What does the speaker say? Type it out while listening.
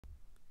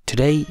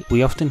Today,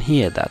 we often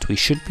hear that we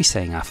should be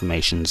saying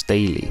affirmations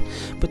daily,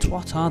 but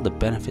what are the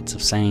benefits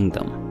of saying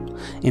them?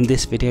 In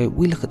this video,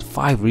 we look at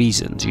 5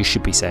 reasons you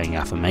should be saying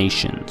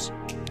affirmations.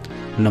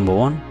 Number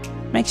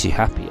 1, makes you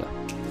happier.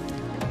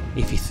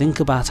 If you think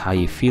about how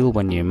you feel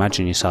when you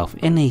imagine yourself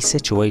in a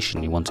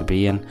situation you want to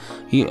be in,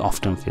 you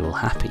often feel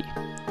happy.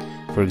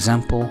 For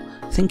example,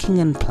 thinking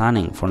and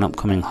planning for an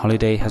upcoming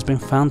holiday has been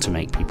found to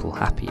make people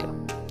happier.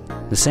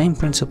 The same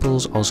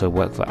principles also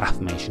work for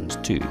affirmations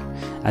too,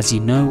 as you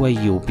know where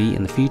you will be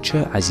in the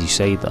future as you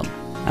say them,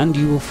 and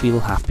you will feel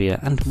happier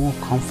and more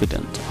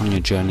confident on your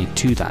journey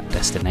to that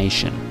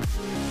destination.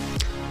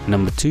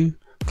 Number 2,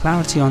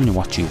 clarity on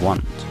what you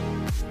want.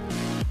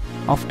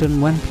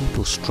 Often when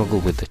people struggle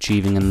with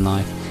achieving in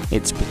life,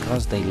 it's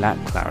because they lack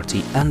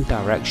clarity and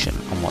direction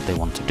on what they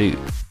want to do.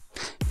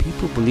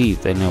 People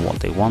believe they know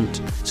what they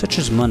want, such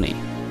as money,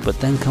 but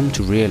then come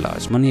to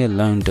realize money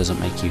alone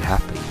doesn't make you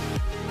happy.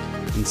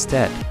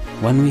 Instead,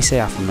 when we say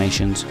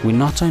affirmations, we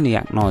not only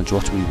acknowledge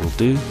what we will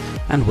do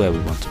and where we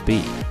want to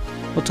be,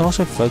 but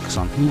also focus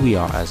on who we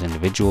are as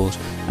individuals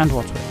and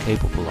what we're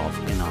capable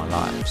of in our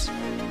lives.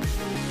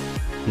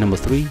 Number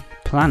 3,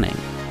 planning.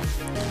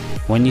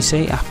 When you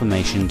say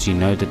affirmations, you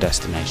know the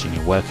destination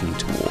you're working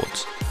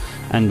towards.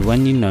 And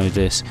when you know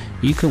this,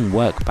 you can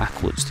work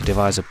backwards to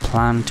devise a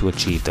plan to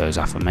achieve those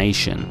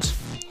affirmations.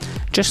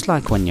 Just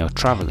like when you're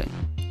traveling,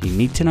 you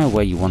need to know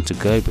where you want to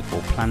go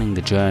before planning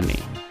the journey.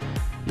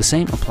 The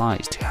same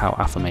applies to how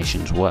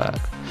affirmations work.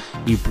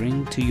 You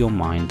bring to your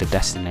mind the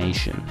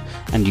destination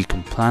and you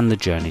can plan the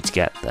journey to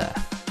get there.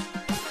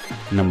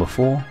 Number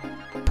 4,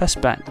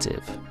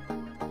 perspective.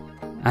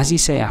 As you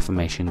say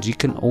affirmations, you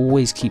can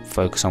always keep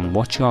focus on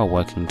what you are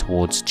working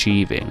towards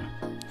achieving.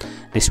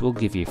 This will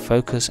give you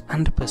focus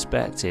and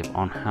perspective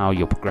on how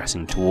you're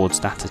progressing towards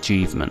that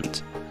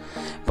achievement.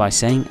 By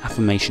saying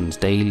affirmations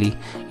daily,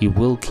 you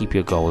will keep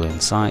your goal in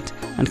sight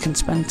and can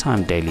spend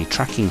time daily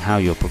tracking how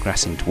you're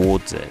progressing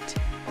towards it.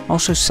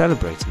 Also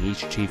celebrating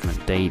each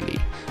achievement daily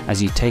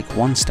as you take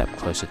one step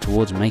closer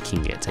towards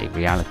making it a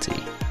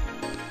reality.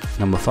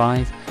 Number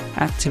 5,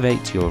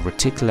 activate your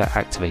reticular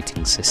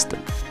activating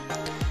system.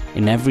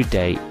 In every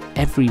day,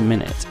 every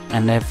minute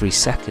and every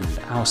second,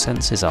 our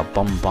senses are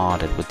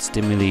bombarded with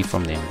stimuli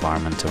from the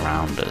environment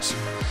around us.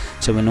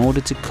 So in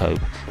order to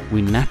cope,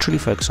 we naturally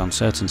focus on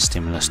certain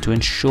stimulus to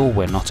ensure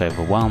we're not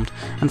overwhelmed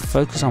and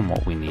focus on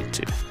what we need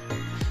to.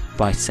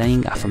 By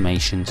saying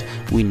affirmations,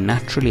 we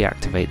naturally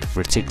activate the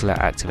reticular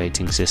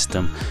activating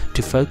system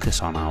to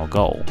focus on our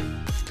goal,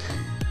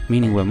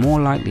 meaning we're more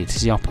likely to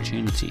see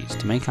opportunities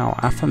to make our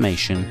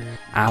affirmation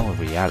our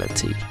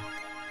reality.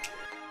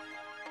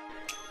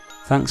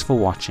 Thanks for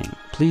watching.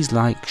 Please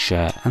like,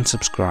 share and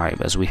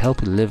subscribe as we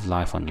help you live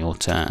life on your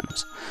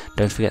terms.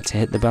 Don't forget to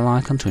hit the bell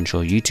icon to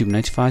ensure YouTube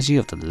notifies you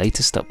of the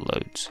latest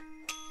uploads.